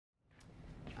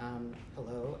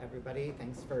Hello, everybody.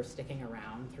 Thanks for sticking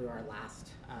around through our last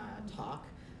talk.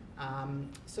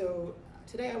 So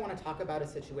today I want to talk about a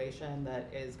situation that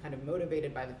is kind of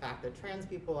motivated by the fact that trans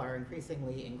people are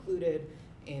increasingly included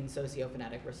in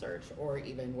sociophonetic research, or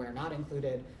even where not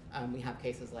included. We have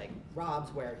cases like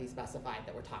Rob's where he specified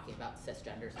that we're talking about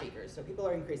cisgender speakers. So people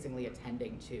are increasingly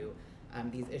attending to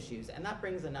these issues, and that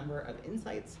brings a number of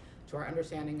insights to our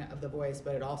understanding of the voice,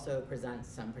 but it also presents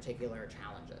some particular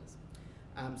challenges.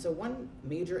 So one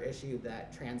major issue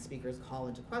that trans speakers call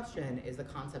into question is the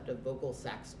concept of vocal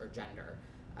sex or gender.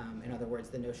 In other words,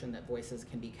 the notion that voices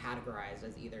can be categorized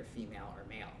as either female or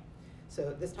male.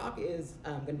 So this talk is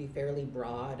going to be fairly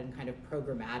broad and kind of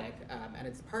programmatic, and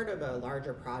it's part of a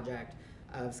larger project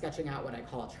of sketching out what I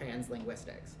call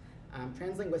translinguistics.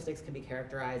 Translinguistics can be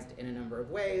characterized in a number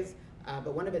of ways,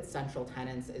 but one of its central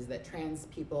tenets is that trans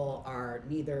people are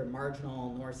neither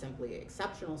marginal nor simply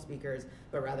exceptional speakers,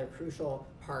 but rather crucial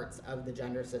parts of the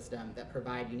gender system that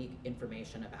provide unique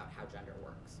information about how gender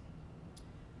works.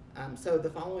 So the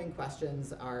following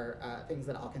questions are things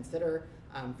that I'll consider.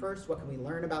 First, what can we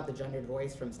learn about the gendered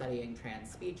voice from studying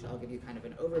trans speech? I'll give you kind of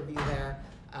an overview there.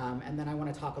 And then I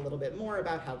want to talk a little bit more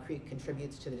about how Creek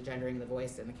contributes to the gendering of the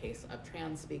voice in the case of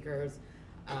trans speakers.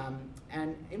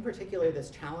 And in particular, this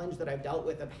challenge that I've dealt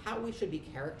with of how we should be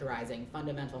characterizing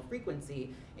fundamental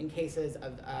frequency in cases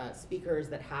of speakers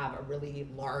that have a really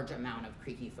large amount of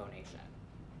creaky phonation.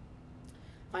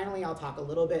 Finally, I'll talk a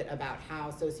little bit about how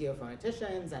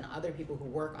sociophoneticians and other people who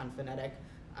work on phonetic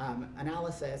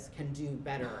analysis can do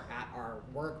better at our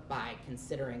work by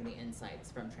considering the insights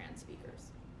from trans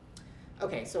speakers.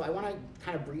 Okay, so I want to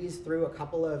kind of breeze through a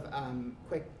couple of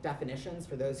quick definitions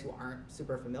for those who aren't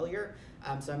super familiar.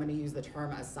 So I'm going to use the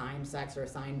term assigned sex or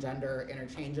assigned gender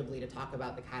interchangeably to talk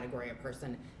about the category a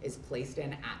person is placed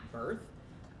in at birth.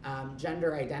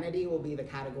 Gender identity will be the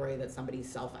category that somebody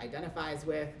self-identifies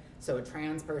with. So a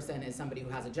trans person is somebody who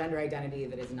has a gender identity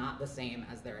that is not the same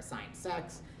as their assigned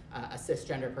sex. A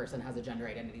cisgender person has a gender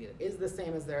identity that is the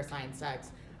same as their assigned sex.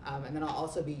 And then I'll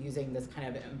also be using this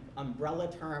kind of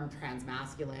umbrella term,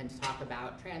 transmasculine, to talk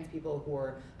about trans people who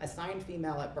are assigned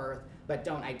female at birth, but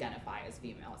don't identify as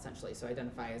female, essentially. So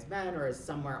identify as men or as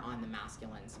somewhere on the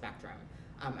masculine spectrum.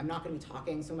 I'm not going to be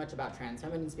talking so much about trans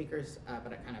feminine speakers,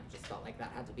 but I kind of just felt like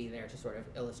that had to be there to sort of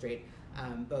illustrate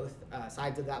both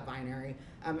sides of that binary.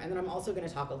 And then I'm also going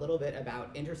to talk a little bit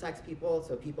about intersex people,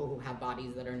 so people who have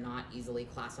bodies that are not easily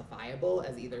classifiable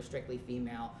as either strictly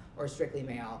female or strictly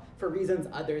male for reasons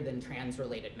other than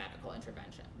trans-related medical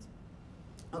interventions.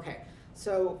 Okay,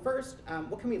 so first,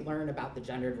 what can we learn about the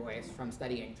gendered voice from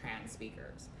studying trans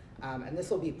speakers? And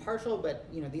this will be partial,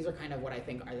 but these are kind of what I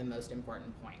think are the most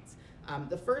important points.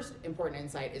 The first important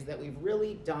insight is that we've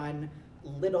really done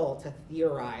little to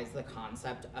theorize the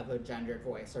concept of a gendered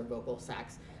voice or vocal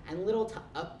sex, and little to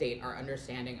update our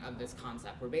understanding of this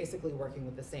concept. We're basically working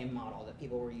with the same model that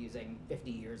people were using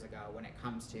 50 years ago when it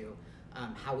comes to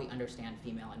how we understand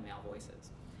female and male voices.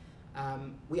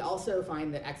 We also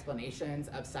find that explanations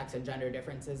of sex and gender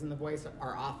differences in the voice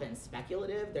are often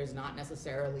speculative. There's not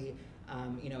necessarily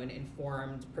an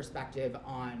informed perspective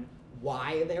on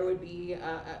why there would be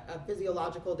a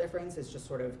physiological difference. It's just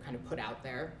sort of kind of put out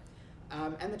there.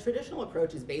 And the traditional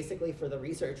approach is basically for the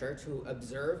researcher to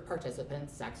observe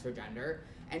participants' sex or gender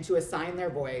and to assign their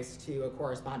voice to a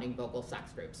corresponding vocal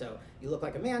sex group. So you look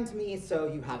like a man to me, so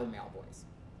you have a male voice.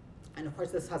 And of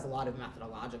course, this has a lot of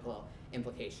methodological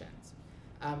implications.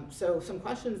 So some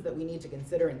questions that we need to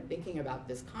consider in thinking about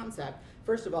this concept: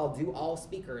 first of all, do all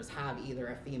speakers have either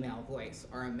a female voice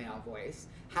or a male voice?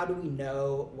 How do we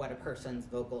know what a person's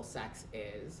vocal sex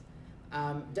is?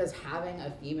 Does having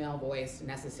a female voice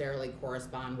necessarily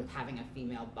correspond with having a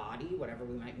female body, whatever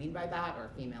we might mean by that,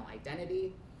 or female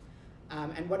identity?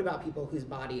 And what about people whose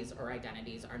bodies or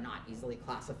identities are not easily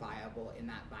classifiable in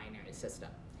that binary system?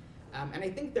 And I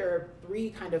think there are three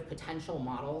kind of potential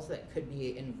models that could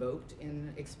be invoked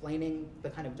in explaining the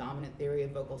kind of dominant theory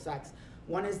of vocal sex.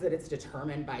 One is that it's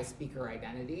determined by speaker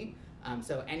identity.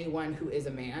 So anyone who is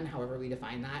a man, however we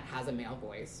define that, has a male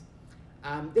voice.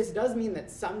 This does mean that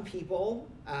some people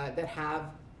that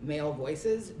have male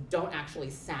voices don't actually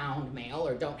sound male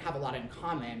or don't have a lot in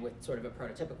common with sort of a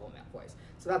prototypical male voice.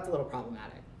 So that's a little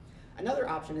problematic. Another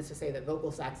option is to say that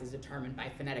vocal sex is determined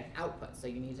by phonetic output. So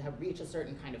you need to reach a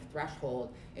certain kind of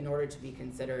threshold in order to be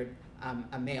considered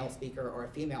a male speaker or a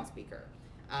female speaker.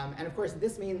 And of course,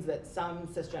 this means that some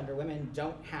cisgender women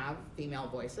don't have female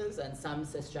voices and some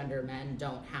cisgender men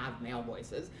don't have male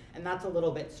voices. And that's a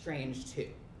little bit strange too.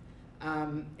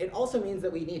 It also means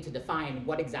that we need to define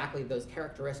what exactly those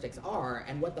characteristics are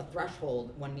and what the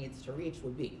threshold one needs to reach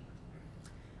would be.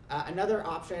 Another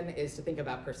option is to think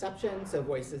about perception, so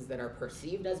voices that are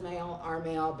perceived as male are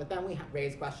male, but then we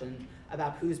raise questions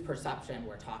about whose perception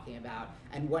we're talking about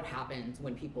and what happens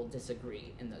when people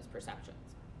disagree in those perceptions.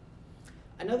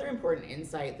 Another important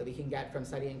insight that we can get from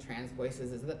studying trans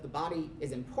voices is that the body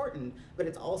is important, but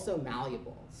it's also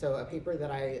malleable. So a paper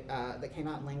that came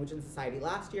out in Language and Society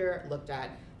last year looked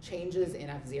at changes in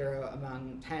F0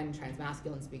 among 10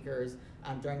 transmasculine speakers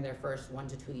during their first 1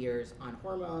 to 2 years on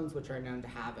hormones, which are known to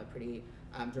have a pretty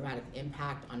dramatic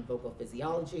impact on vocal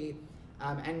physiology.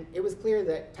 And it was clear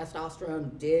that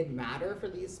testosterone did matter for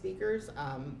these speakers,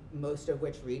 most of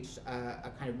which reached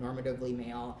a kind of normatively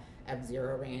male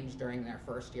F0 range during their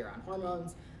first year on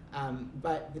hormones.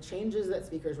 But the changes that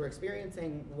speakers were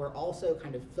experiencing were also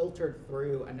kind of filtered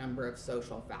through a number of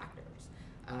social factors,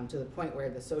 to the point where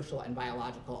the social and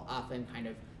biological often kind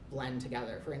of blend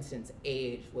together. For instance,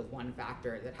 age was one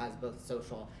factor that has both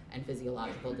social and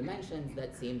physiological dimensions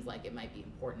that seems like it might be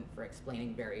important for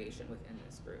explaining variation within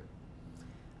this group.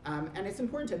 And it's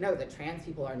important to note that trans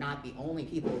people are not the only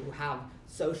people who have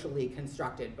socially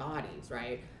constructed bodies,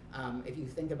 right? If you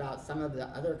think about some of the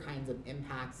other kinds of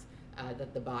impacts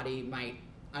that the body might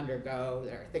undergo,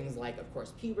 there are things like, of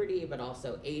course, puberty, but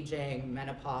also aging,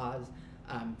 menopause,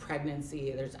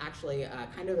 pregnancy. There's actually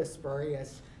kind of a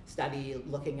spurious study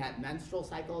looking at menstrual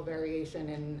cycle variation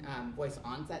in voice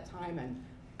onset time, and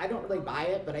I don't really buy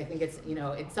it, but I think it's,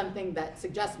 it's something that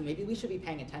suggests maybe we should be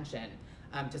paying attention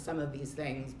to some of these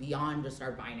things beyond just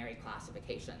our binary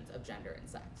classifications of gender and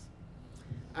sex.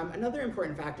 Another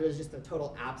important factor is just the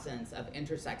total absence of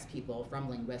intersex people from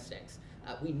linguistics.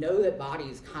 We know that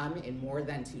bodies come in more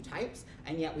than 2 types,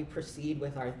 and yet we proceed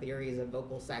with our theories of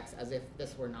vocal sex as if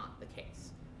this were not the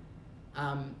case.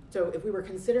 So if we were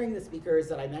considering the speakers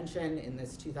that I mentioned in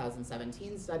this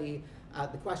 2017 study,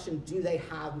 the question, do they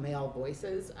have male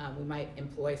voices? We might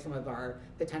employ some of our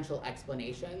potential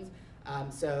explanations.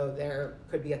 So there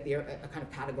could be a kind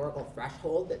of categorical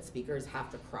threshold that speakers have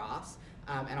to cross,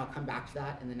 and I'll come back to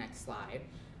that in the next slide.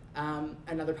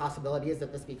 Another possibility is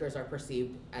that the speakers are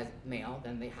perceived as male,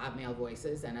 then they have male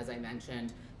voices, and as I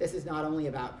mentioned, this is not only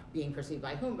about being perceived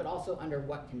by whom, but also under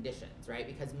what conditions, right?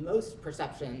 Because most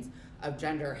perceptions of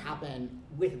gender happen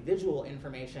with visual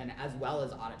information as well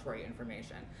as auditory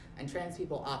information. And trans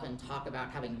people often talk about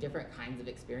having different kinds of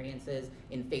experiences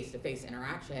in face-to-face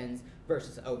interactions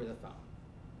versus over the phone.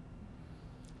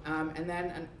 And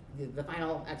then the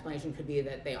final explanation could be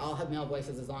that they all have male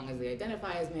voices as long as they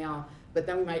identify as male, but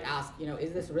then we might ask,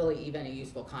 is this really even a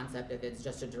useful concept if it's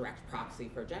just a direct proxy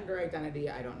for gender identity?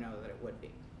 I don't know that it would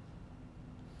be.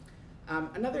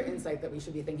 Another insight that we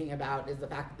should be thinking about is the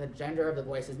fact that the gender of the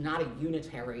voice is not a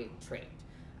unitary trait.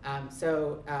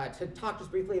 To talk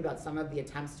just briefly about some of the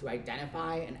attempts to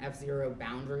identify an F0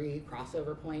 boundary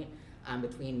crossover point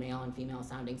between male and female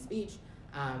sounding speech,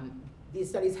 these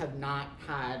studies have not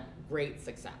had great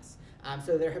success.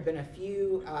 So there have been a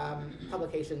few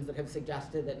publications that have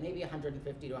suggested that maybe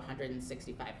 150 to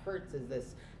 165 hertz is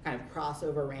this kind of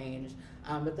crossover range,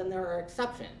 but then there are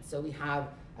exceptions. So we have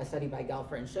a study by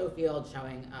Gelfer and Schofield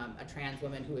showing a trans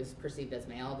woman who is perceived as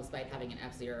male despite having an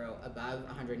F0 above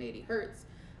 180 hertz.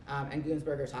 And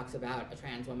Gunsberger talks about a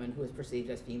trans woman who is perceived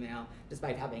as female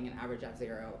despite having an average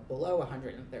F0 below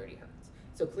 130 hertz.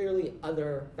 So clearly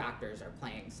other factors are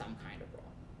playing some kind of role.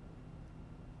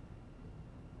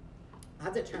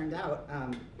 As it turned out,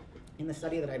 in the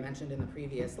study that I mentioned in the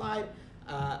previous slide,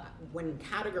 when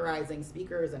categorizing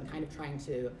speakers and kind of trying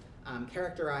to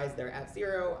characterize their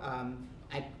F0,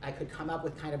 I could come up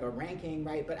with kind of a ranking,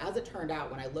 right? But as it turned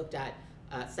out, when I looked at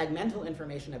segmental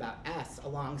information about S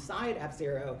alongside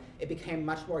F0, it became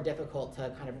much more difficult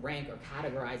to kind of rank or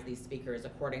categorize these speakers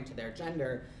according to their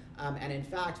gender. And in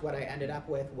fact, what I ended up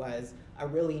with was a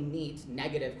really neat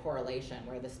negative correlation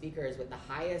where the speakers with the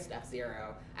highest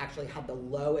F0 actually had the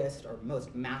lowest or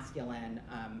most masculine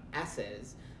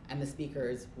S's, and the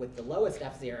speakers with the lowest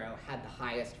F0 had the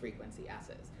highest frequency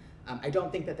S's. I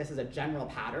don't think that this is a general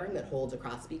pattern that holds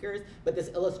across speakers, but this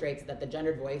illustrates that the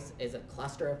gendered voice is a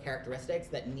cluster of characteristics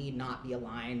that need not be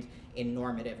aligned in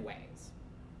normative ways.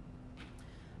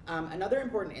 Another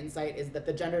important insight is that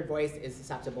the gendered voice is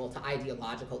susceptible to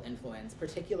ideological influence,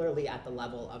 particularly at the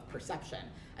level of perception.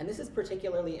 And this is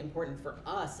particularly important for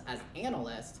us as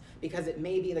analysts because it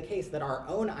may be the case that our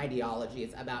own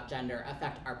ideologies about gender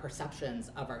affect our perceptions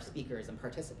of our speakers and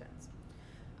participants.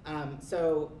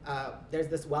 There's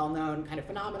this well-known kind of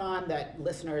phenomenon that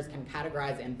listeners can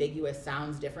categorize ambiguous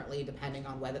sounds differently depending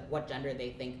on what gender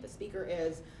they think the speaker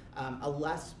is. A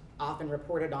less often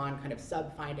reported on kind of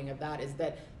sub-finding of that is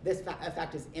that this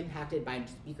effect is impacted by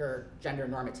speaker gender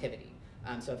normativity.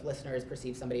 So if listeners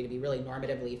perceive somebody to be really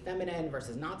normatively feminine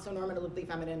versus not so normatively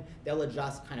feminine, they'll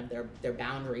adjust kind of their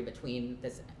boundary between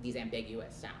these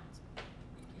ambiguous sounds.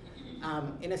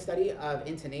 In a study of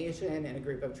intonation in a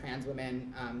group of trans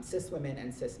women, cis women,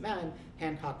 and cis men,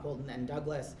 Hancock, Holden, and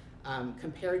Douglas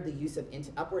compared the use of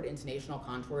upward intonational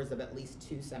contours of at least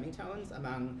 2 semitones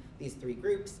among these 3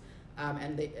 groups.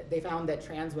 And they found that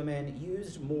trans women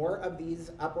used more of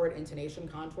these upward intonation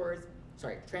contours.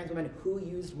 Trans women who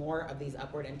used more of these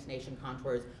upward intonation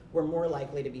contours were more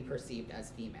likely to be perceived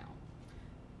as female.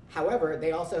 However,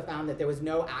 they also found that there was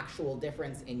no actual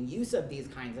difference in use of these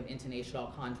kinds of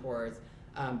intonational contours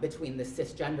between the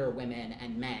cisgender women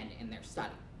and men in their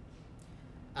study.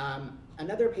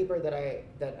 Another paper that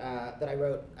I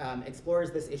wrote explores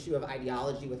this issue of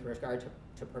ideology with regard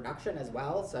to production as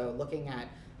well. So looking at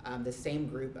the same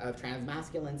group of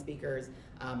transmasculine speakers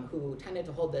who tended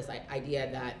to hold this idea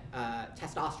that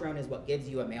testosterone is what gives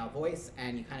you a male voice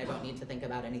and you kind of don't need to think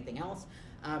about anything else.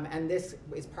 And this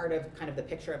is part of kind of the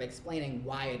picture of explaining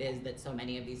why it is that so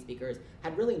many of these speakers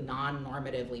had really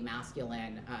non-normatively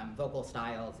masculine vocal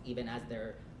styles even as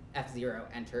their F0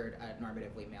 entered a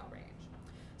normatively male range.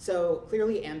 So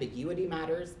clearly ambiguity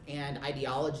matters, and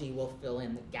ideology will fill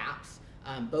in the gaps,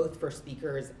 both for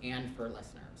speakers and for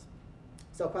listeners.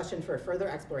 So a question for further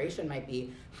exploration might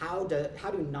be, how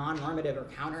do non-normative or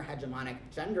counter-hegemonic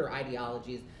gender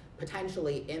ideologies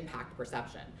potentially impact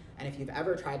perception? And if you've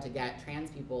ever tried to get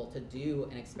trans people to do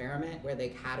an experiment where they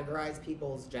categorize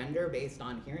people's gender based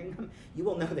on hearing them, you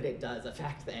will know that it does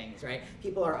affect things, right?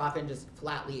 People are often just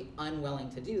flatly unwilling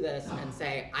to do this and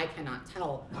say, I cannot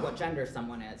tell what gender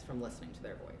someone is from listening to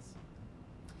their voice.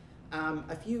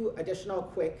 A few additional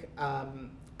quick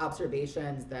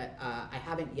observations that I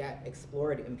haven't yet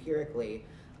explored empirically.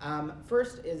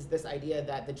 First is this idea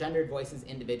that the gendered voice is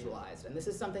individualized. And this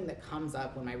is something that comes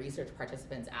up when my research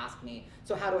participants ask me,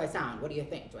 so how do I sound? What do you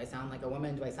think? Do I sound like a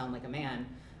woman? Do I sound like a man?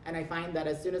 And I find that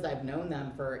as soon as I've known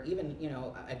them for even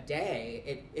a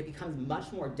day, it becomes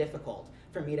much more difficult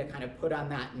for me to kind of put on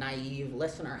that naive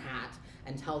listener hat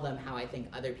and tell them how I think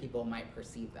other people might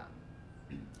perceive them.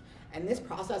 And this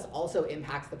process also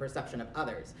impacts the perception of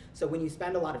others. So when you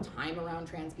spend a lot of time around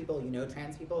trans people,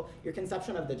 trans people, your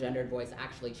conception of the gendered voice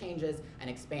actually changes and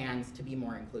expands to be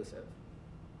more inclusive.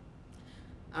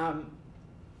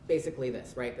 Basically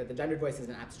this, right? That the gendered voice is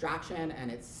an abstraction and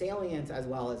its salience as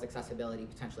well as accessibility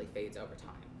potentially fades over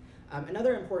time.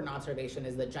 Another important observation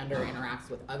is that gender interacts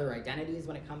with other identities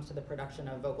when it comes to the production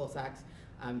of vocal sex.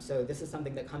 So this is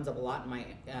something that comes up a lot in my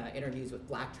interviews with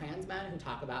Black trans men who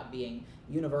talk about being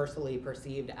universally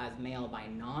perceived as male by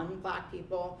non-Black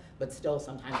people, but still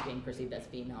sometimes being perceived as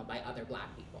female by other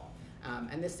Black people.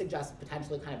 And this suggests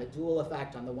potentially kind of a dual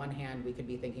effect. On the one hand, we could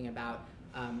be thinking about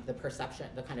the perception,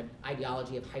 the kind of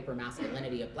ideology of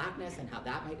hypermasculinity of Blackness and how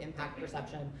that might impact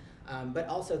perception, but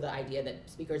also the idea that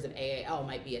speakers of AAL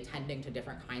might be attending to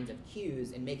different kinds of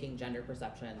cues in making gender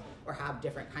perceptions or have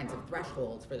different kinds of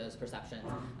thresholds for those perceptions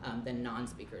than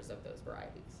non-speakers of those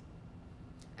varieties.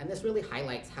 And this really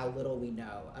highlights how little we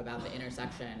know about the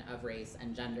intersection of race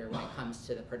and gender when it comes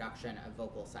to the production of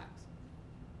vocal sex.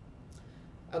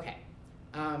 Okay.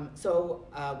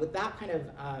 With that kind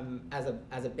of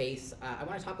as a base, I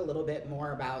want to talk a little bit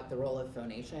more about the role of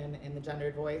phonation in the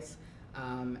gendered voice,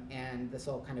 and this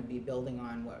will kind of be building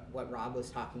on what Rob was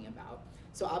talking about.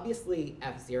 So obviously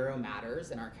F0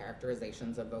 matters in our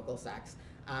characterizations of vocal sex,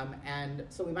 and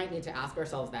so we might need to ask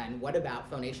ourselves then, what about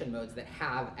phonation modes that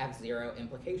have F0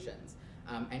 implications?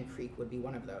 And creak would be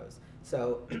one of those.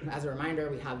 So as a reminder,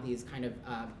 we have these kind of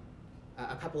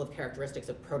a couple of characteristics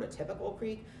of prototypical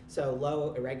creak, so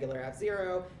low irregular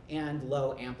F0 and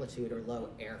low amplitude or low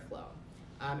airflow.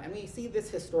 And we see this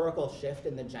historical shift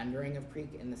in the gendering of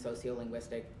creak in the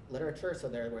sociolinguistic literature. So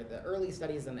there were the early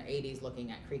studies in the 80s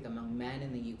looking at creak among men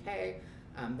in the UK.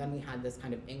 Then we had this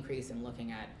kind of increase in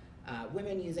looking at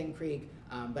women using creak,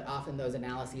 but often those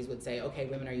analyses would say, okay,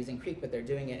 women are using creak, but they're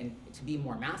doing it to be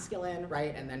more masculine,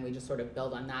 right? And then we just sort of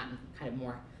build on that and kind of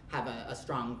more have a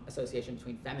strong association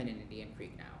between femininity and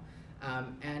creak now.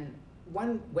 And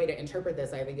one way to interpret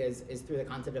this, I think, is through the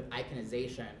concept of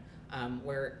iconization,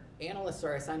 where analysts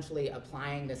are essentially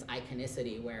applying this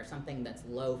iconicity where something that's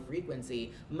low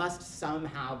frequency must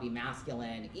somehow be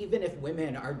masculine, even if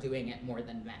women are doing it more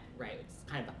than men, right? It's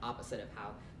kind of the opposite of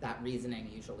how that reasoning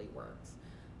usually works.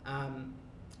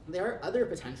 There are other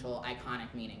potential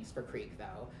iconic meanings for creak,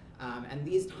 though, and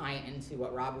these tie into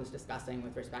what Rob was discussing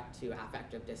with respect to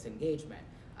affective disengagement.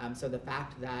 So the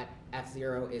fact that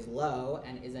F0 is low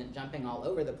and isn't jumping all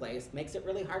over the place makes it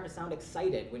really hard to sound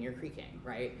excited when you're creaking,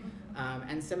 right?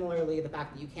 And similarly, the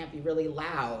fact that you can't be really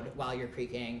loud while you're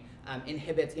creaking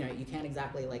inhibits, you can't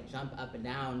exactly like jump up and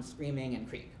down screaming and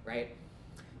creak, right?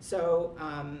 So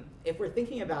if we're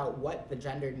thinking about what the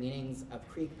gendered meanings of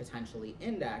creak potentially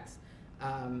index,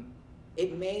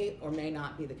 it may or may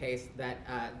not be the case that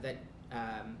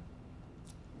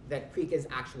that creak is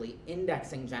actually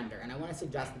indexing gender. And I want to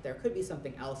suggest that there could be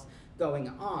something else going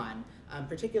on,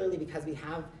 particularly because we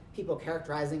have people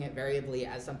characterizing it variably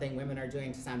as something women are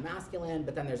doing to sound masculine,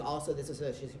 but then there's also this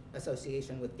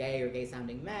association with gay or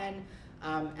gay-sounding men.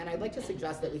 And I'd like to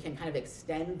suggest that we can kind of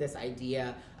extend this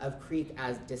idea of creak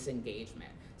as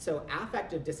disengagement. So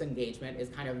affective disengagement is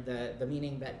kind of the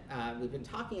meaning that we've been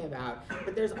talking about,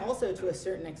 but there's also, to a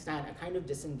certain extent, a kind of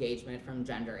disengagement from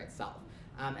gender itself.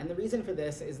 And the reason for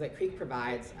this is that creak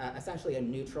provides essentially a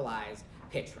neutralized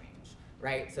pitch range,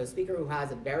 right? So a speaker who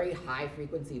has a very high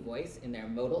frequency voice in their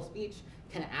modal speech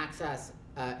can access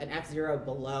an F0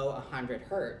 below 100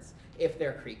 hertz if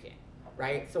they're creaking,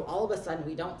 right? So all of a sudden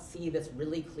we don't see this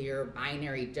really clear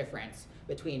binary difference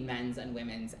between men's and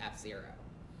women's F0.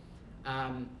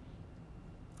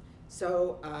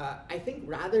 So I think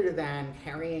rather than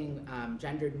carrying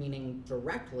gendered meaning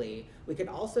directly, we could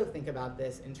also think about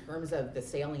this in terms of the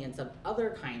salience of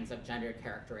other kinds of gendered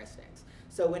characteristics.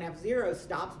 So when F0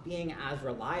 stops being as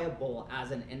reliable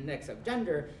as an index of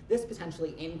gender, this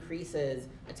potentially increases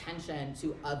attention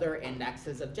to other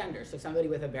indexes of gender. So somebody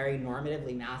with a very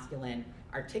normatively masculine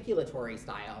articulatory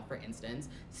style, for instance,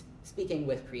 speaking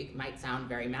with creak might sound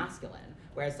very masculine,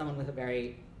 whereas someone with a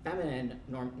very feminine,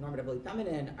 normatively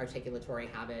feminine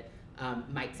articulatory habit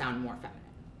might sound more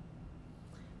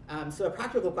feminine. So a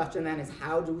practical question then is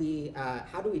how do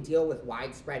we deal with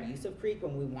widespread use of creak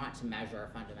when we want to measure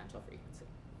a fundamental frequency?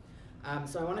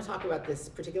 So I want to talk about this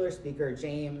particular speaker,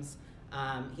 James.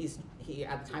 He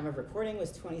at the time of recording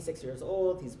was 26 years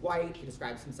old. He's white. He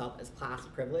describes himself as class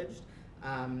privileged,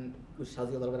 which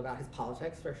tells you a little bit about his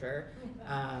politics for sure.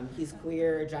 He's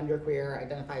queer, genderqueer,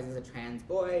 identifies as a trans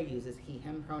boy, uses he,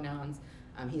 him pronouns.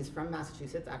 He's from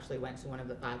Massachusetts, actually went to one of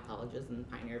the 5 colleges in the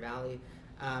Pioneer Valley.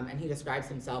 And he describes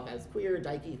himself as queer,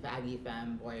 dykey, faggy,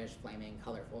 femme, boyish, flaming,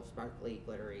 colorful, sparkly,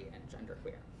 glittery, and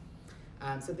genderqueer.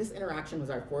 So this interaction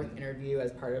was our 4th interview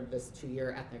as part of this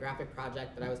 2-year ethnographic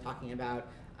project that I was talking about,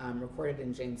 recorded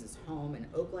in James's home in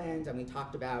Oakland, and we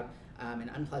talked about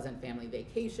an unpleasant family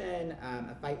vacation,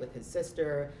 a fight with his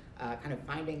sister, kind of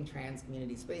finding trans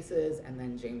community spaces, and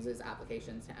then James's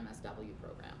applications to MSW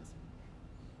programs.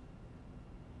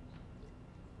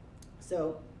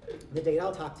 So the data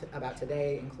I'll talk about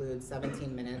today includes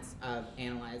 17 minutes of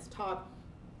analyzed talk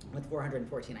with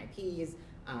 414 IPs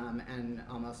and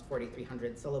almost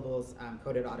 4,300 syllables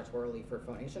coded auditorily for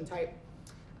phonation type.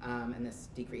 And this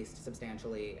decreased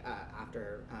substantially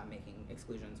after making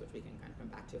exclusions, which we can kind of come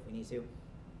back to if we need to.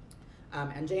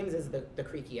 And James is the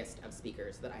creakiest of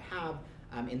speakers that I have.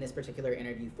 In this particular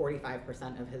interview,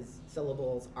 45% of his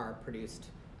syllables are produced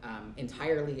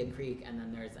entirely in creak, and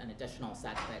then there's an additional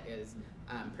set that is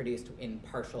produced in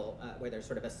partial, where there's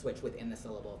sort of a switch within the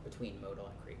syllable between modal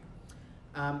and creak.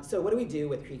 So what do we do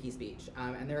with creaky speech?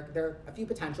 And there are a few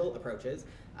potential approaches.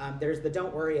 There's the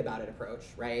don't worry about it approach,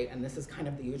 right? And this is kind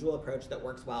of the usual approach that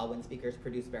works well when speakers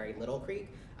produce very little creak.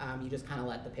 You just kind of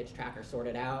let the pitch tracker sort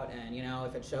it out, and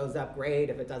if it shows up,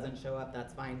 great. If it doesn't show up,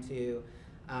 that's fine too.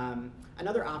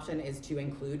 Another option is to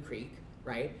include creak,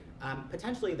 right?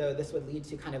 Potentially, though, this would lead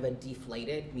to kind of a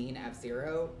deflated mean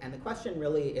F0, and the question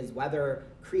really is whether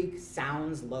creak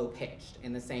sounds low-pitched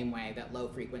in the same way that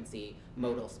low-frequency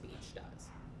modal speech does.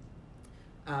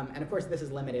 And of course, this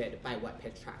is limited by what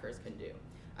pitch trackers can do.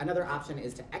 Another option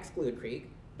is to exclude creak,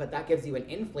 but that gives you an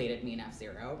inflated mean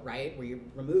F0, right, where you're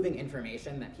removing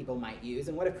information that people might use,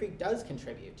 and what if creak does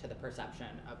contribute to the perception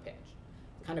of pitch?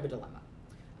 Kind of a dilemma.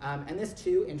 And this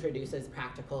too introduces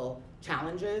practical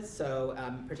challenges. So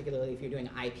particularly if you're doing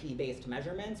IP-based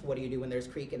measurements, what do you do when there's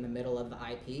creak in the middle of the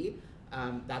IP?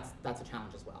 That's a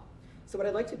challenge as well. So what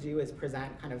I'd like to do is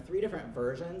present kind of 3 different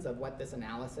versions of what this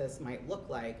analysis might look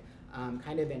like,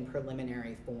 kind of in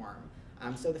preliminary form.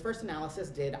 So the first analysis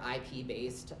did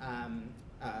IP-based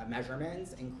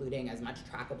measurements, including as much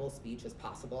trackable speech as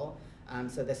possible.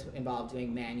 So this involved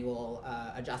doing manual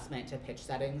adjustment to pitch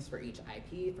settings for each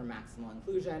IP for maximal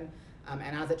inclusion.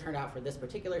 And as it turned out for this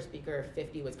particular speaker,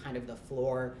 50 was kind of the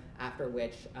floor after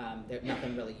which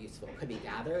nothing really useful could be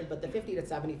gathered. But the 50 to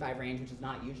 75 range, which is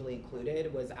not usually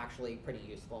included, was actually pretty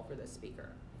useful for this speaker.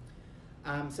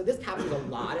 So this captures a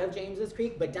lot of James's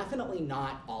creak, but definitely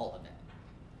not all of it.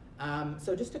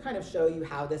 So just to kind of show you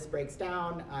how this breaks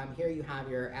down, here you have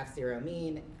your F0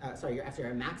 mean, your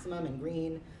F0 maximum in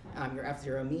green, your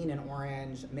F0 mean in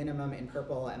orange, minimum in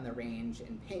purple, and the range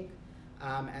in pink.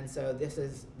 And so this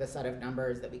is the set of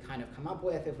numbers that we kind of come up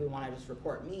with. If we want to just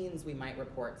report means, we might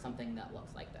report something that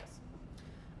looks like this.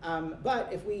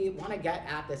 But if we want to get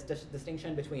at this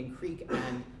distinction between Creek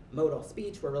and modal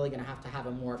speech, we're really going to have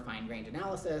a more fine-grained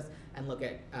analysis and look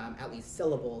at least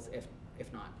syllables, if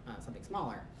not something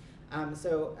smaller.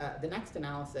 So the next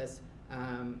analysis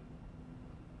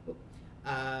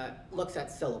looks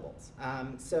at syllables.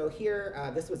 So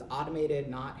here, this was automated,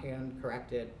 not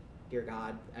hand-corrected. Dear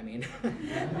God, I mean,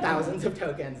 thousands of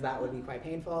tokens, that would be quite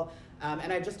painful.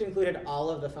 And I just included all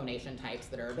of the phonation types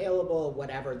that are available,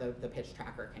 whatever the pitch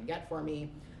tracker can get for me.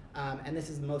 And this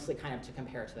is mostly kind of to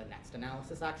compare to the next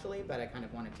analysis, actually, but I kind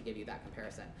of wanted to give you that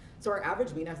comparison. So our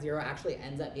average mean F0 actually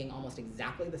ends up being almost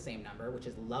exactly the same number, which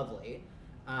is lovely.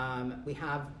 We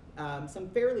have some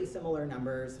fairly similar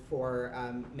numbers for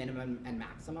minimum and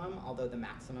maximum, although the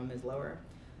maximum is lower.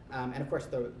 And of course,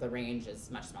 the range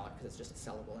is much smaller because it's just a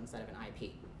syllable instead of an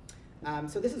IP.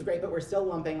 So this is great, but we're still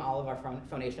lumping all of our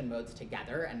phonation modes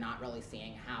together and not really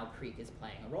seeing how Creek is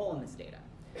playing a role in this data.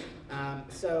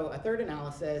 So a third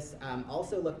analysis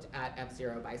also looked at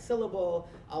F0 by syllable,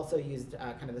 also used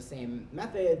kind of the same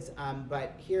methods,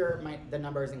 but here the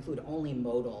numbers include only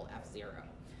modal F0.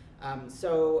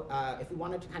 So if we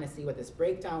wanted to kind of see what this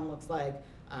breakdown looks like,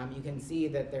 you can see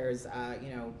that there's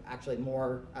actually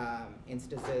more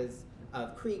instances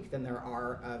of Creek than there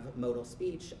are of modal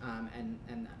speech,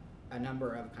 and a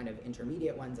number of kind of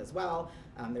intermediate ones as well.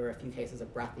 There were a few cases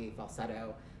of breathy,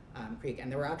 falsetto, Creek, and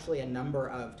there were actually a number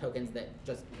of tokens that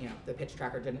just, the pitch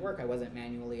tracker didn't work. I wasn't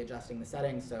manually adjusting the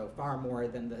settings, so far more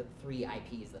than the 3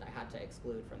 IPs that I had to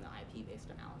exclude from the IP-based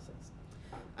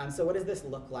analysis. So what does this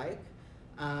look like?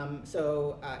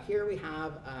 Here we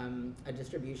have a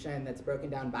distribution that's broken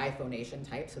down by phonation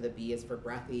type. So the B is for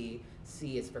breathy,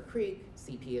 C is for Creek,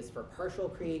 CP is for partial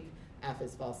Creek, F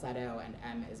is falsetto, and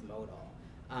M is modal.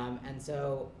 And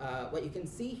so what you can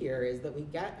see here is that we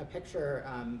get a picture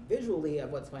visually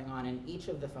of what's going on in each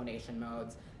of the phonation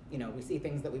modes. We see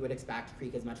things that we would expect.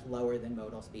 Creek is much lower than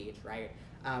modal speech, right?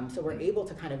 So we're able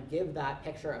to kind of give that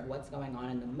picture of what's going on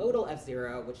in the modal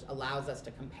F0, which allows us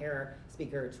to compare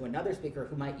speaker to another speaker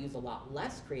who might use a lot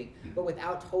less Creek, but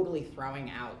without totally throwing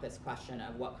out this question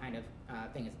of what kind of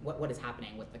thing is, what is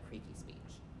happening with the Creaky speech.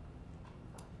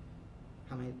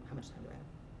 How much time do I have?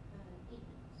 8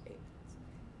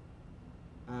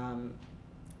 minutes.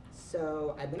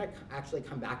 So I'm going to actually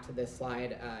come back to this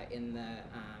slide in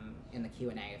the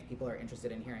Q&A if people are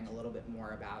interested in hearing a little bit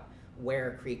more about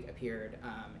where Creek appeared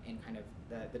in kind of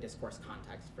the discourse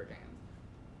context for jams.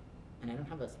 And I don't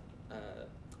have a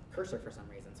cursor for some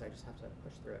reason, so I just have to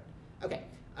push through it. Okay,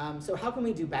 so how can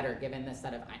we do better given this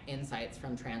set of insights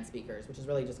from trans speakers, which is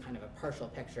really just kind of a partial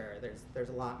picture. There's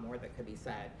a lot more that could be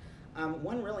said.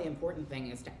 One really important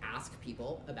thing is to ask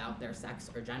people about their sex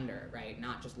or gender, right?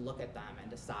 Not just look at them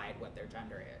and decide what their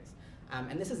gender is.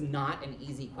 And this is not an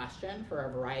easy question for a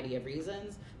variety of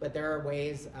reasons, but there are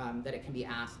ways that it can be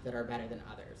asked that are better than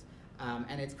others.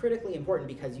 And it's critically important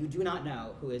because you do not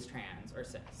know who is trans or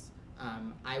cis.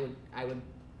 I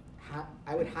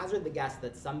would hazard the guess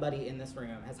that somebody in this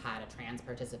room has had a trans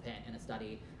participant in a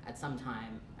study at some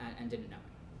time and didn't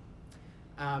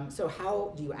know it. So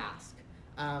how do you ask?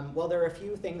 Well, there are a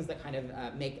few things that kind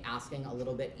of make asking a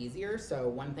little bit easier. So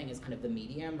one thing is kind of the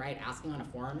medium, right? Asking on a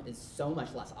forum is so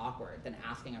much less awkward than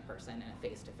asking a person in a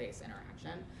face-to-face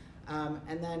interaction.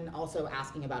 And then also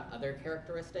asking about other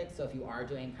characteristics. So if you are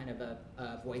doing kind of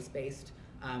a voice-based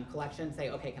collection, say,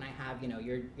 okay, can I have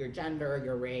your gender,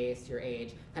 your race, your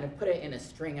age, kind of put it in a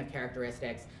string of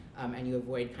characteristics, and you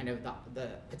avoid kind of the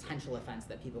potential offense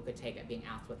that people could take at being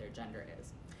asked what their gender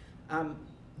is.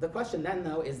 The question then,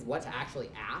 though, is what to actually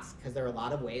ask, because there are a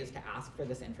lot of ways to ask for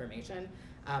this information.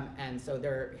 And so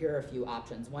here are a few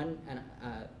options. One,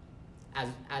 as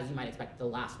you might expect, the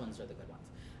last ones are the good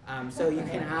ones. So you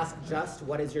can ask just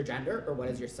what is your gender or what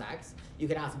is your sex. You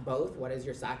can ask both what is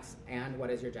your sex and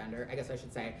what is your gender. I guess I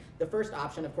should say the first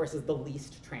option, of course, is the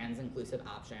least trans-inclusive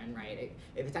option, right?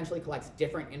 It potentially collects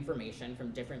different information from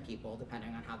different people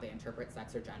depending on how they interpret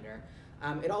sex or gender.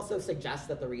 It also suggests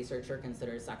that the researcher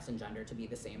considers sex and gender to be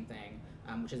the same thing,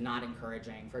 which is not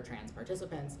encouraging for trans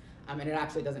participants. And it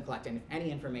actually doesn't collect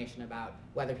any information about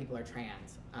whether people are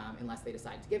trans unless they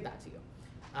decide to give that to you.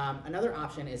 Another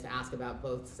option is to ask about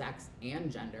both sex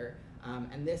and gender,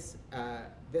 And this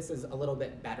is a little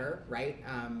bit better, right?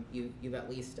 You've at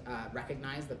least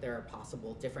recognized that there are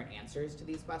possible different answers to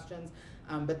these questions.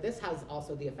 But this has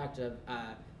also the effect of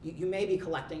you may be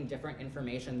collecting different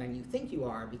information than you think you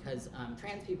are, because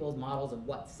trans people's models of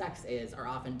what sex is are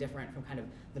often different from kind of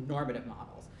the normative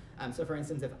models. So for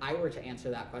instance, if I were to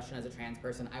answer that question as a trans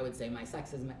person, I would say my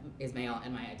sex is male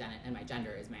and my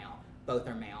gender is male. Both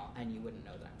are male, and you wouldn't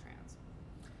know that I'm trans.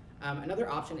 Another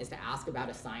option is to ask about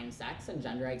assigned sex and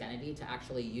gender identity, to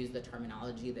actually use the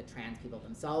terminology that trans people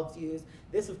themselves use.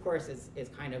 This, of course, is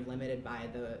kind of limited by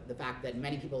the fact that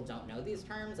many people don't know these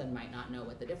terms and might not know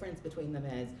what the difference between them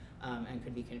is, and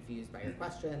could be confused by your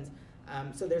questions.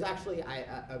 So there's actually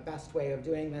a best way of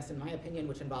doing this, in my opinion,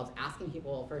 which involves asking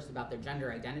people first about their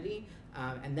gender identity,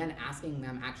 and then asking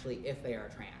them actually if they are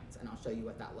trans, and I'll show you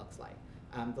what that looks like.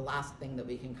 The last thing that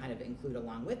we can kind of include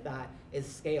along with that is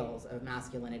scales of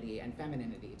masculinity and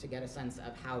femininity, to get a sense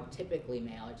of how typically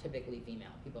male or typically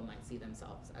female people might see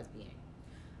themselves as being.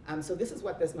 So this is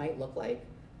what this might look like.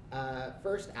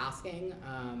 First asking,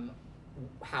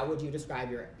 how would you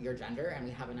describe your gender? And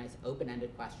we have a nice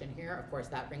open-ended question here. Of course,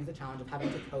 that brings the challenge of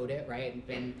having to code it, right?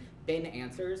 And bin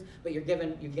answers, but you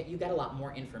get a lot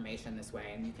more information this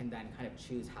way, and you can then kind of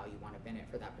choose how you want to bin it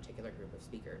for that particular group of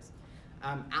speakers.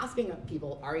 Asking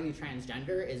people, are you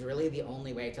transgender, is really the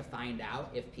only way to find out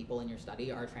if people in your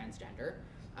study are transgender.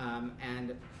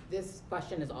 And this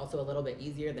question is also a little bit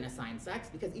easier than assigned sex,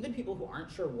 because even people who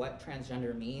aren't sure what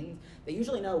transgender means, they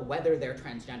usually know whether they're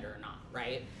transgender or not,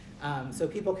 right? So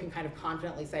people can kind of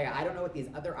confidently say, I don't know what these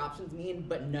other options mean,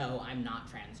 but no, I'm not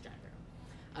transgender.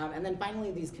 And then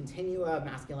finally, these continua of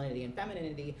masculinity and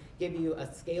femininity give you a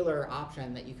scalar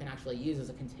option that you can actually use as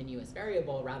a continuous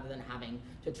variable, rather than having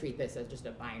to treat this as just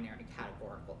a binary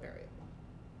categorical variable.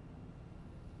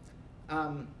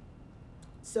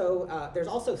 There's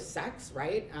also sex,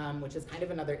 right? Which is kind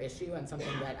of another issue and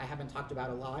something that I haven't talked about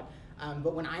a lot.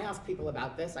 But when I ask people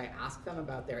about this, I ask them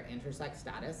about their intersex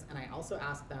status, and I also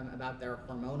ask them about their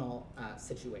hormonal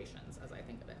situations, as I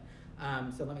think of it.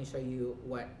 So let me show you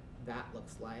what that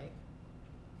looks like.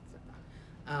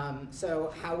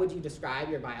 So how would you describe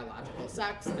your biological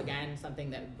sex? Again, something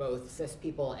that both cis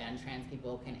people and trans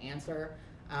people can answer.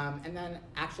 And then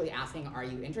actually asking, are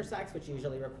you intersex, which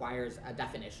usually requires a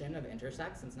definition of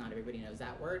intersex, since not everybody knows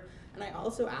that word. And I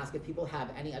also ask if people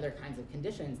have any other kinds of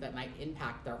conditions that might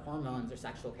impact their hormones or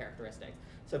sexual characteristics.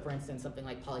 So for instance, something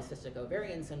like polycystic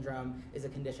ovarian syndrome is a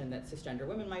condition that cisgender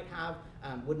women might have,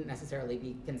 wouldn't necessarily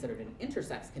be considered an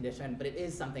intersex condition, but it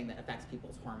is something that affects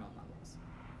people's hormone levels.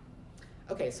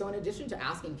 Okay, so in addition to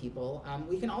asking people,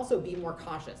 we can also be more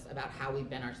cautious about how we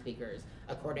bin our speakers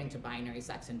according to binary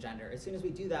sex and gender. As soon as we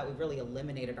do that, we've really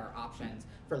eliminated our options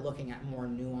for looking at more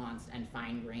nuanced and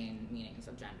fine-grained meanings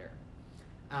of gender.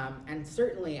 And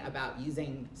certainly about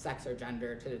using sex or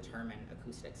gender to determine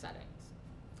acoustic settings.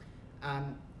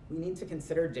 We need to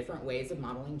consider different ways of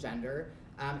modeling gender,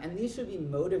 and these should be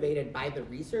motivated by the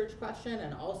research question,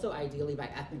 and also ideally by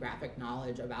ethnographic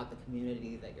knowledge about the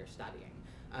community that you're studying.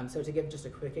 So to give just a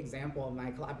quick example of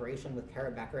my collaboration with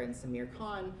Kara Becker and Samir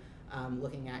Khan,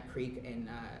 looking at Creek in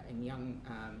young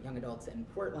adults in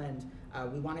Portland,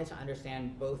 we wanted to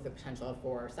understand both the potential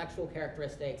for sexual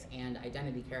characteristics and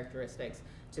identity characteristics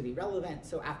to be relevant.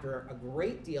 So after a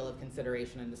great deal of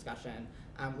consideration and discussion,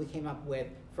 we came up with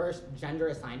first gender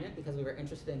assignment, because we were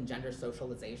interested in gender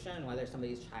socialization and whether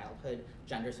somebody's childhood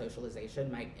gender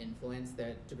socialization might influence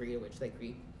the degree to which they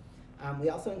creep. We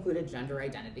also included gender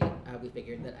identity. We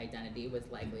figured that identity was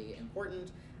likely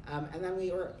important. And then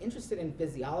we were interested in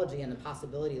physiology and the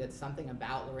possibility that something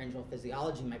about laryngeal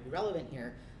physiology might be relevant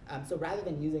here. So rather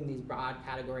than using these broad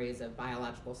categories of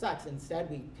biological sex, instead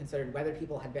we considered whether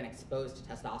people had been exposed to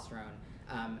testosterone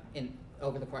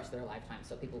over the course of their lifetime.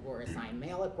 So people who are assigned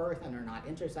male at birth and are not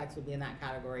intersex would be in that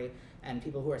category, and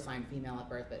people who are assigned female at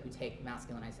birth but who take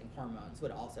masculinizing hormones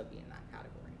would also be in that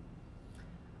category.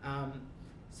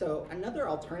 So another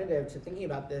alternative to thinking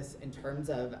about this in terms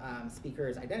of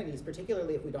speakers' identities,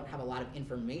 particularly if we don't have a lot of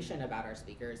information about our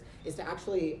speakers, is to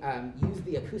actually use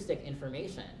the acoustic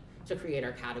information to create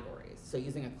our categories. So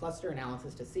using a cluster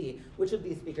analysis to see which of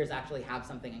these speakers actually have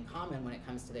something in common when it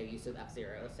comes to their use of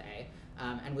F0, say,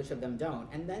 and which of them don't,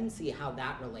 and then see how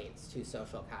that relates to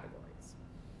social categories.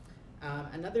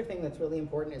 Another thing that's really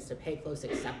important is to pay close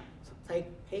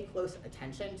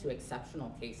attention to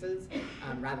exceptional cases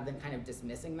rather than kind of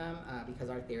dismissing them, because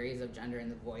our theories of gender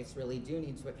and the voice really do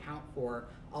need to account for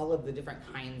all of the different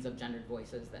kinds of gendered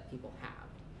voices that people have.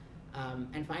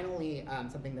 And finally,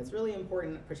 something that's really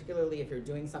important, particularly if you're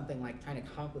doing something like trying to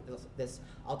come up with this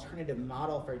alternative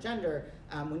model for gender,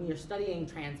 when you're studying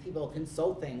trans people,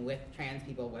 consulting with trans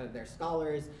people, whether they're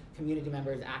scholars, community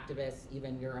members, activists,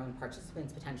 even your own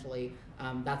participants potentially,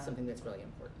 that's something that's really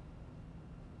important.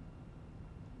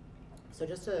 So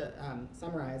just to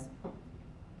summarize,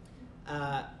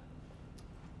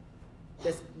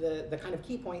 the kind of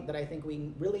key point that I think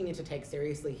we really need to take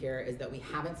seriously here is that we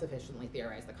haven't sufficiently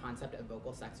theorized the concept of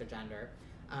vocal sex or gender,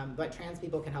 but trans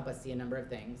people can help us see a number of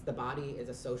things. The body is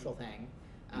a social thing.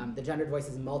 The gendered voice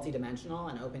is multidimensional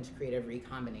and open to creative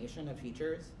recombination of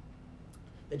features.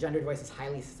 The gendered voice is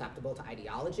highly susceptible to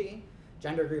ideology.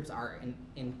 Gender groups are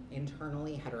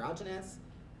internally heterogeneous,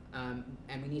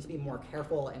 and we need to be more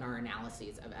careful in our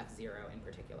analyses of F0 in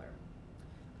particular.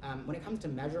 When it comes to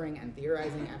measuring and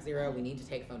theorizing F0, we need to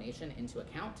take phonation into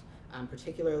account,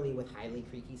 particularly with highly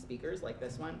creaky speakers like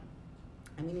this one.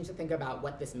 And we need to think about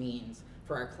what this means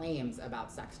for our claims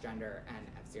about sex, gender, and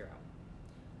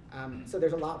F0. So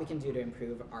there's a lot we can do to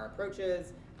improve our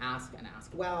approaches, ask and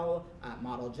ask well,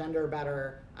 model gender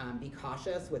better, be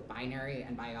cautious with binary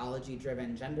and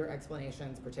biology-driven gender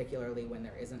explanations, particularly when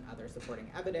there isn't other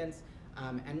supporting evidence,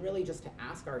 and really just to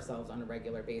ask ourselves on a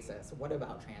regular basis, what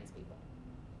about trans people?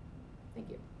 Thank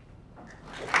you.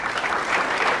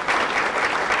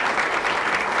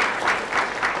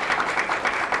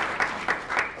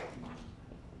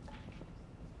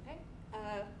 Okay,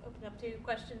 open up to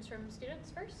questions from students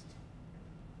first.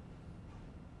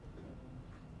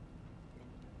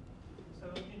 So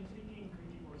in taking creaky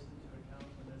voice into account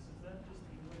for this, is that just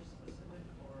English specific,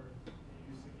 or are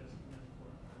you suggesting that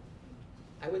for?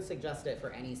 I would suggest it for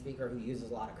any speaker who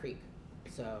uses a lot of creak.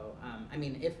 So, I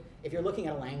mean, if you're looking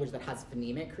at a language that has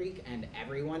phonemic creak and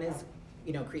everyone is,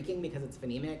 creaking because it's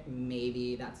phonemic,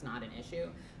 maybe that's not an issue.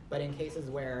 But in cases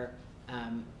where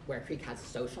creak has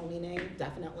social meaning,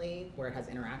 definitely. Where it has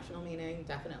interactional meaning,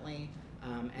 definitely.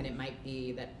 And it might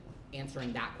be that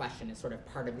answering that question is sort of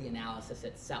part of the analysis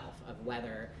itself of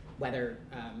whether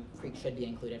creak should be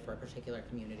included for a particular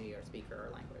community or speaker or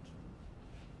language.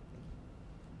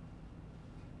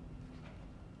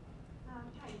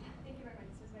 Hi, thank you very much.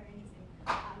 This was very interesting.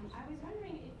 I was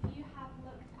wondering if you have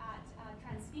looked at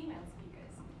trans female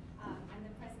speakers and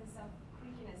the presence of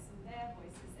creakiness in their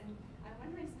voices, and I'm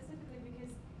wondering specifically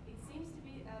because it seems to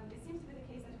be the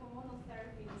case that hormonal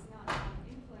therapy does not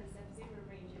influence F0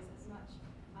 ranges as much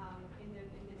in the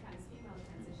trans female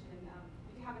transition. And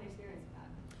if you have an experience with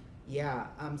that. Yeah,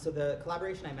 so the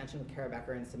collaboration I mentioned with Kara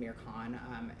Becker and Samir Khan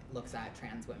looks at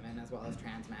trans women as well as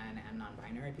trans men and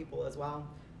non-binary people as well.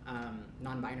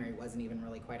 Non-binary wasn't even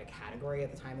really quite a category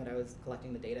at the time that I was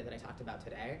collecting the data that I talked about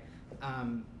today.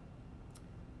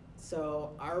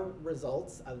 So our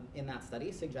results in that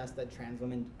study suggest that trans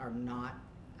women are not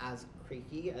as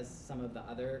creaky as some of the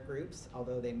other groups,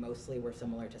 although they mostly were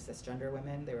similar to cisgender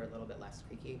women. They were a little bit less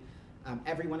creaky.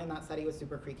 Everyone in that study was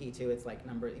super creaky too. It's like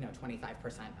 25%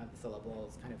 of the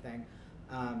syllables kind of thing.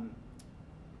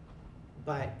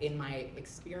 But in my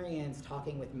experience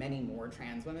talking with many more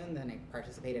trans women than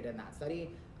participated in that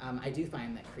study, I do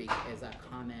find that creak is a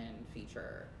common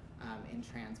feature in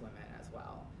trans women as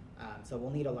well. So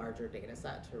we'll need a larger data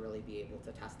set to really be able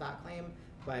to test that claim.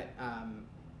 But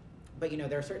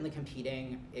there are certainly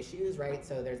competing issues, right?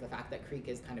 So there's the fact that creak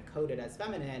is kind of coded as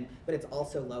feminine, but it's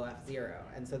also low F0.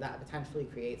 And so that potentially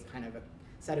creates kind of a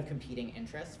set of competing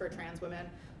interests for trans women.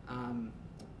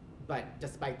 But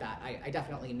despite that, I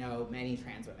definitely know many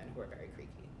trans women who are very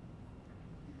creaky.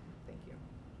 Thank you.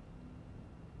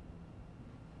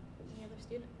 Any other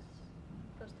students?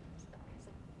 Thank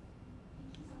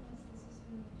you so much. This was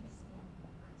really interesting.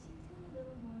 Could you tell me a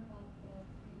little more about the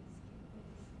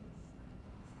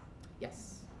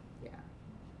Yes. Yeah.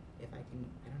 If I can,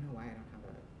 I don't know why I don't have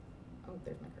a. Oh,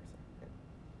 there's my cursor. Good.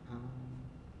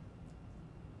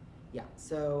 Yeah.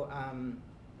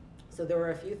 So there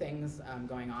were a few things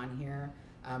going on here.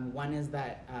 One is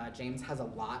that James has a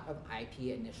lot of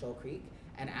IP initial creak,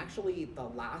 and actually the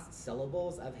last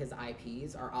syllables of his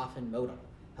IPs are often modal.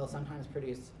 He'll sometimes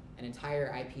produce an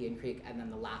entire IP in creak, and then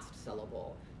the last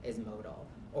syllable is modal,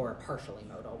 or partially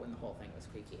modal when the whole thing was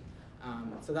creaky.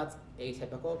 So that's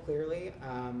atypical, clearly.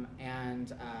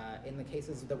 And in the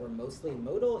cases that were mostly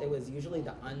modal, it was usually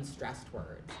the unstressed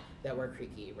words that were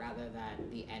creaky rather than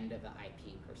the end of the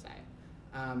IP per se.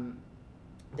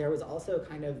 There was also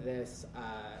kind of this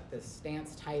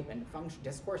stance type and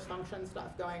discourse function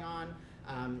stuff going on.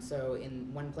 So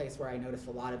in one place where I noticed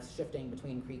a lot of shifting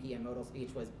between creaky and modal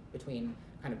speech was between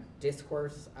kind of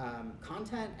discourse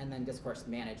content and then discourse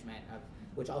management,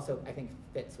 which also I think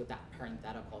fits with that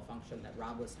parenthetical function that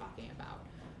Rob was talking about.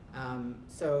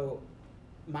 So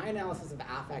my analysis of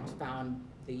affect found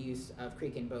the use of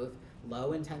creek in both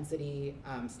low intensity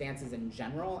stances in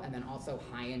general, and then also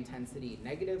high intensity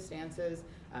negative stances,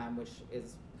 which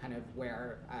is kind of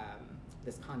where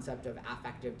this concept of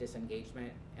affective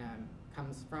disengagement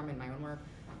comes from in my own work.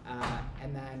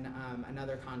 And then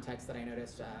another context that I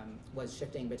noticed was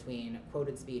shifting between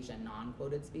quoted speech and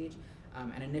non-quoted speech.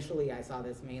 And initially I saw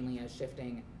this mainly as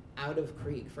shifting out of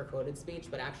creek for quoted speech,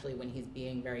 but actually when he's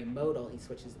being very modal, he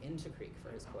switches into creek for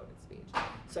his quoted speech.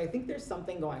 So I think there's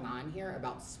something going on here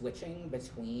about switching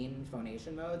between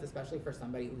phonation modes, especially for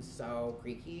somebody who's so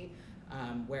creaky,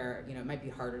 where it might be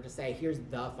harder to say, here's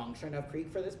the function of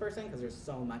creek for this person, because there's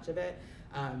so much of it,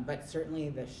 but certainly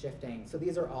the shifting. So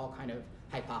these are all kind of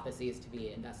hypotheses to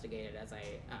be investigated as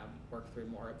I work through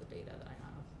more of the data that I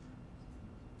have.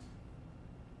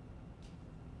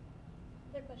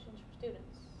 Other questions from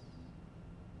students?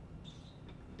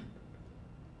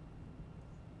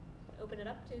 Open it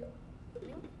up to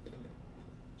anyone?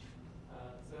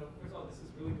 So first of all, this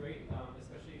is really great,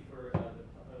 especially for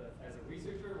as a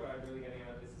researcher. What I'm really getting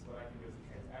out of this is what I can do as a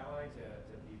trans ally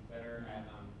to be better at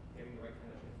getting the right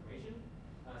kind of information.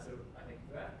 So I thank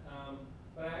you for that.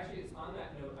 But actually, it's on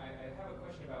that note, I have a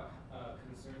question about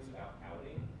concerns about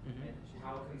outing, and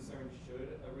how concerned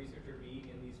should a researcher be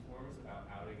in these forums about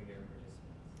outing their participants?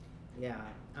 Yeah,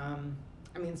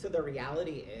 I mean, so the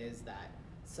reality is that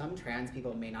some trans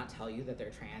people may not tell you that they're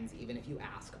trans, even if you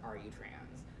ask, are you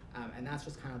trans? And that's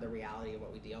just kind of the reality of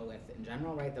what we deal with in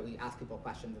general, right? That we ask people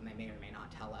questions and they may or may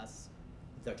not tell us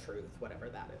the truth, whatever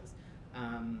that is.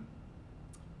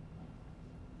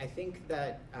 I think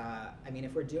that, I mean,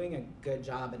 if we're doing a good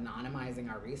job anonymizing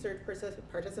our research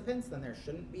participants, then there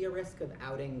shouldn't be a risk of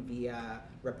outing via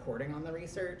reporting on the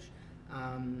research.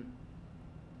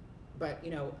 But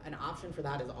an option for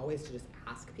that is always to just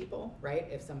ask people, right?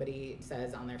 If somebody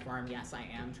says on their forum, yes, I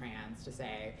am trans, to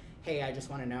say, hey, I just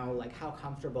want to know, like, how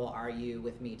comfortable are you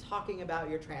with me talking about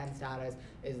your trans status?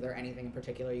 Is there anything in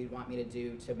particular you'd want me to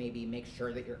do to maybe make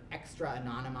sure that you're extra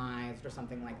anonymized or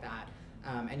something like that?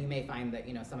 And you may find that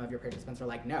some of your participants are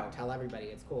like, no, tell everybody,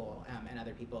 it's cool. And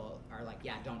other people are like,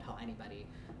 yeah, don't tell anybody.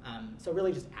 So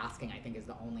really just asking, I think, is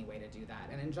the only way to do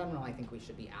that. And in general, I think we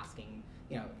should be asking,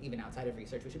 even outside of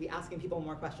research, we should be asking people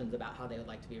more questions about how they would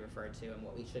like to be referred to and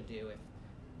what we should do if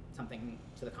something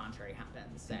to the contrary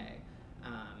happens, say.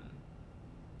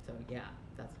 So yeah,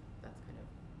 that's kind of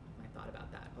my thought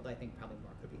about that. Although I think probably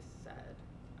more could be said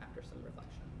after some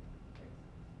reflection.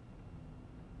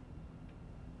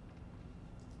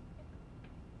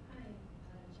 Hi,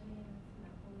 Jenny from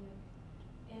Napoleon.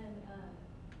 And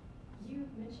you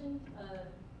mentioned, I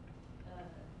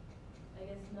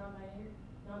guess,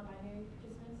 non-binary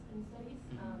participants in studies.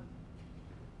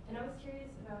 And I was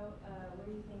curious about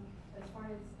where you think, as far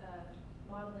as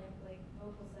modeling, like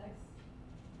vocal sex,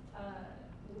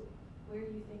 where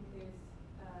you think there's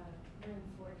room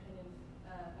for kind of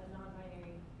a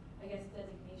non-binary, I guess,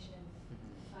 designation,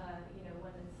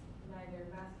 when it's neither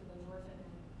masculine nor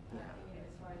feminine,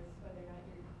 as far as whether or not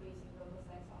you're basing vocal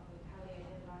sex off of how they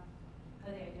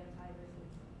identify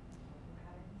versus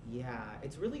patterns. Yeah,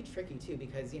 it's really tricky too,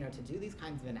 because to do these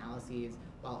kinds of analyses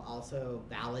while also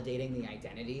validating the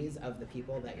identities of the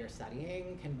people that you're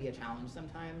studying can be a challenge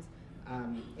sometimes.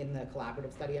 In the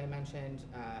collaborative study I mentioned,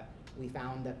 we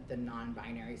found that the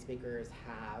non-binary speakers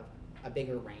have a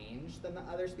bigger range than the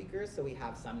other speakers. So we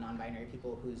have some non-binary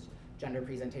people whose gender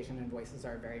presentation and voices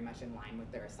are very much in line with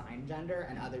their assigned gender,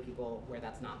 and other people where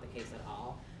that's not the case at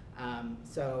all.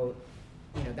 So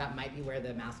that might be where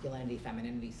the masculinity,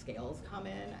 femininity scales come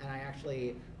in. And I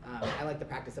actually, I like the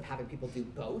practice of having people do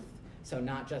both. So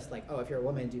not just like, oh, if you're a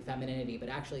woman, do femininity, but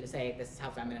actually to say, this is how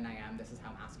feminine I am, this is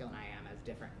how masculine I am, as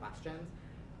different questions.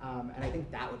 And I think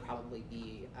that would probably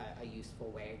be a useful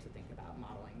way to think about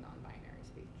modeling non-binary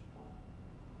speech.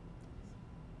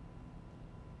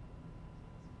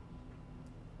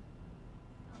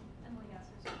 Emily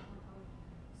Gasser,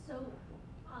 so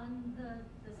on the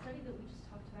study that we just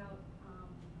talked about,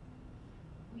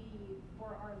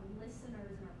 for our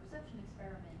listeners in our perception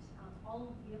experiment,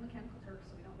 all via Mechanical Turk,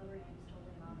 so we don't know their names,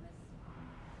 totally anonymous.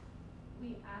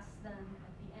 We asked them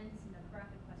at the end some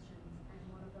demographic questions, and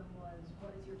one of them was,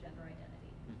 what is your gender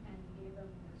identity? And we gave them,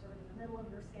 you're sort of in the middle of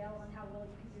your scale on how well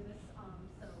you can do this.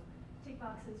 So tick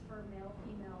boxes for male,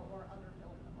 female, or other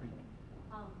fill in the blank.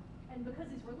 And because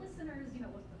these were listeners, it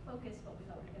wasn't the focus, but we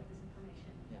thought we'd get this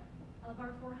information. Yeah. Of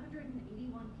our 481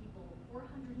 people,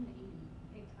 480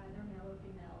 picked either male or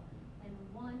female, and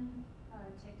one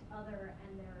ticked other,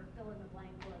 and their fill in the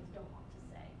blank was don't want to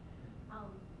say.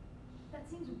 That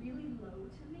seems really low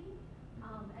to me,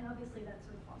 and obviously that's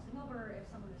sort of crossing over. If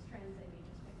someone is trans, they may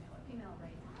just pick male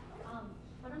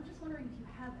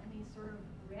have any sort of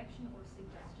reaction or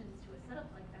suggestions to a setup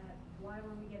like that? Why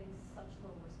were we getting such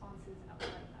low responses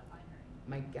outside of that binary?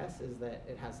 My guess is that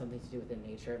it has something to do with the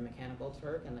nature of Mechanical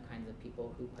Turk and the kinds of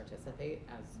people who participate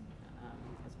as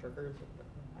Turkers.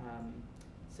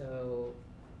 So,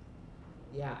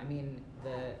 yeah, I mean,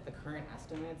 the current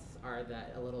estimates are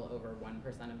that a little over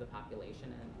 1% of the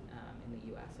population in the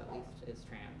U.S. at least is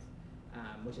trans,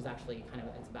 which is actually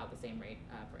it's about the same rate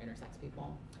for intersex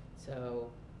people. So,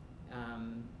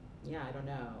 yeah, I don't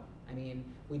know. I mean,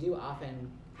 we do often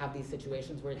have these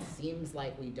situations where it seems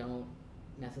like we don't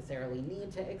necessarily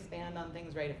need to expand on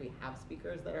things, right, if we have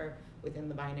speakers that are within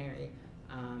the binary.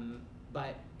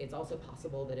 But it's also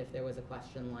possible that if there was a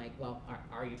question like, well,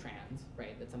 are you trans,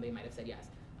 right, that somebody might have said yes.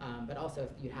 But also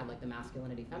if you had like the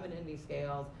masculinity, femininity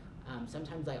scales,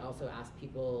 sometimes I also ask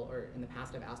people, or in the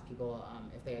past I've asked people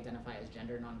if they identify as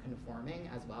gender nonconforming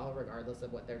as well, regardless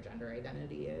of what their gender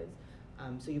identity is.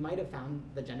 So you might have found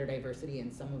the gender diversity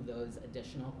in some of those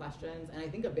additional questions. And I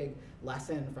think a big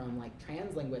lesson from like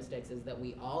translinguistics is that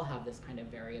we all have this kind of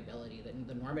variability, that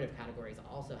the normative categories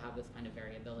also have this kind of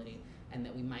variability, and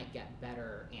that we might get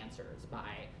better answers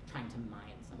by trying to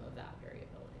mine some of that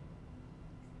variability.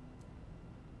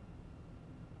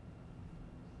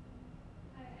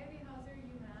 Hi, Ivy Hauser,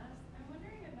 UMass. I'm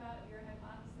wondering about your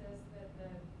hypothesis that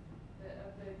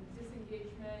the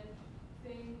disengagement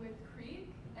thing with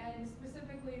Creek, and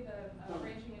specifically the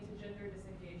branching into gender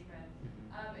disengagement.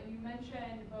 And you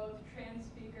mentioned both trans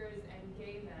speakers and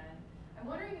gay men. I'm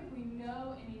wondering if we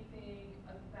know anything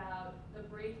about the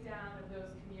breakdown of those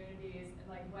communities, and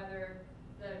like whether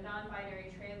the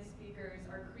non-binary trans speakers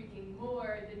are creaking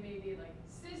more than maybe like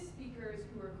cis speakers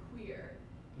who are queer,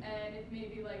 and if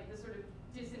maybe like the sort of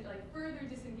further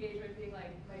disengagement being like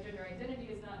my gender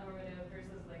identity is not normative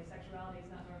versus like sexuality is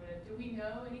not normative. Do we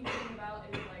know anything about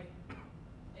any like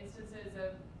instances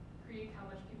of creek, how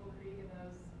much people creek in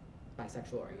those?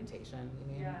 Bisexual orientation,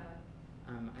 you mean? Yeah.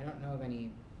 I don't know of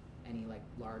any like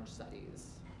large studies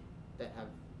that have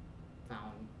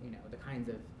found, the kinds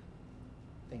of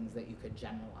things that you could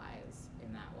generalize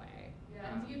in that way.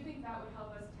 Yeah, and do you think that would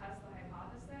help us test the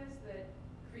hypothesis that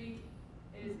creek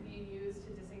is being used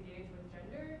to disengage with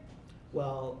gender?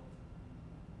 Well,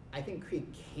 I think creek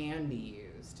can be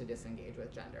used to disengage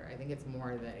with gender. I think it's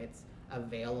more that it's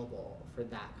available for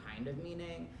that kind of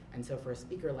meaning. And so for a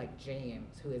speaker like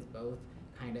James, who is both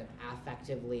kind of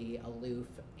affectively aloof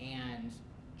and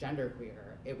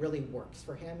genderqueer, it really works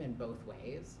for him in both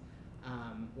ways.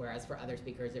 Whereas for other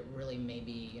speakers, it really may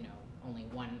be, only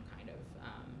one kind of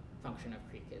function of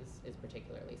creek is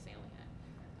particularly salient.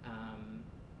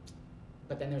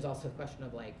 But then there's also a question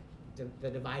of like the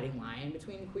dividing line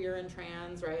between queer and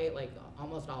trans, right? Like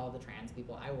almost all of the trans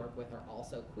people I work with are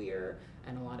also queer,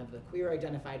 and a lot of the queer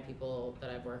identified people that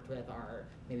I've worked with are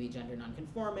maybe gender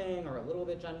nonconforming or a little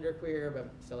bit genderqueer,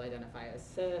 but still identify as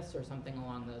cis or something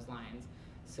along those lines.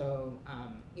 So,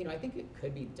 I think it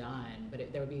could be done,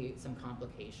 but there would be some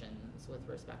complications with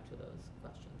respect to those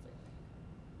questions, I think.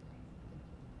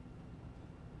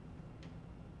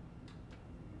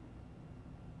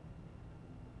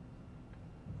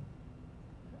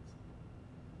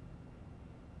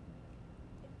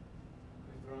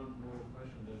 If there aren't more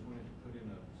questions, I just wanted to put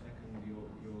in a second your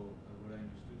what I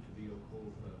understood to be your call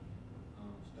for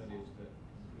studies that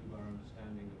improve our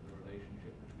understanding of the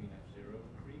relationship between F0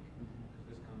 and creek, because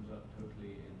this comes up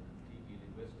totally in a completely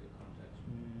linguistic context.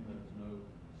 There's no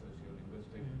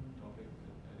sociolinguistic topic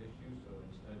at issue. So in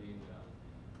studying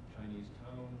Chinese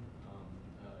tone,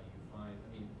 you find,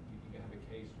 you have a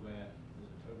case where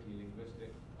there's a totally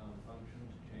linguistic function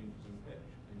to changes in pitch,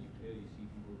 and you clearly see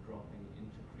people dropping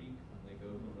into creek when they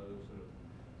go below sort of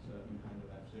certain kind of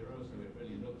F0. So it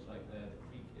really looks like there the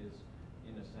creek is,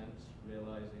 in a sense,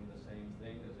 realizing the same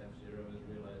thing as F0 is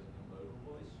realizing a modal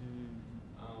voice.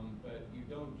 But you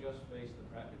don't just face the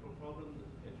practical problem that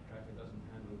the pitch tracker doesn't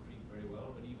handle creek very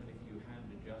well, but even if you hand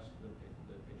adjust the pitch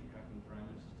tracking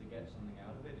parameters to get something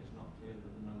out of it, it's not clear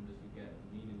that the numbers you get are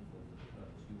meaningful for the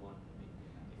purpose you want.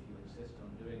 If you insist on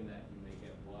doing that, you may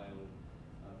get wild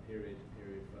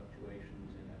period-to-period fluctuations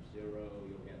in F0.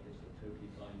 You'll get this totally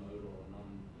bimodal or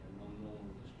non-normal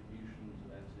distributions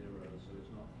of F0, so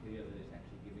it's not clear that it's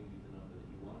actually giving you the number that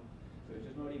you want. So it's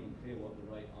just not even clear what the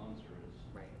right answer is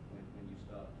when you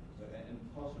start. So, and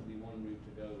possibly one route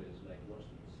to go is like, what's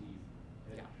the perceived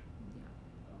pitch?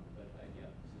 But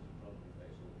yeah, this is a problem we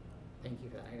face all the time. Thank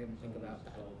you for that. I didn't think about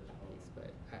that piece,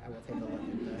 but I will take a look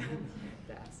at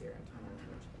the F0 and time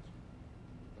approach. Thank you.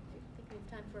 I think we have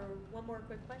time for one more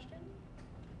quick question.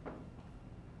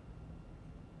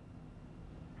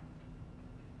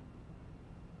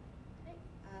 Okay,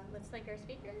 let's thank our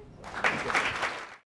speaker.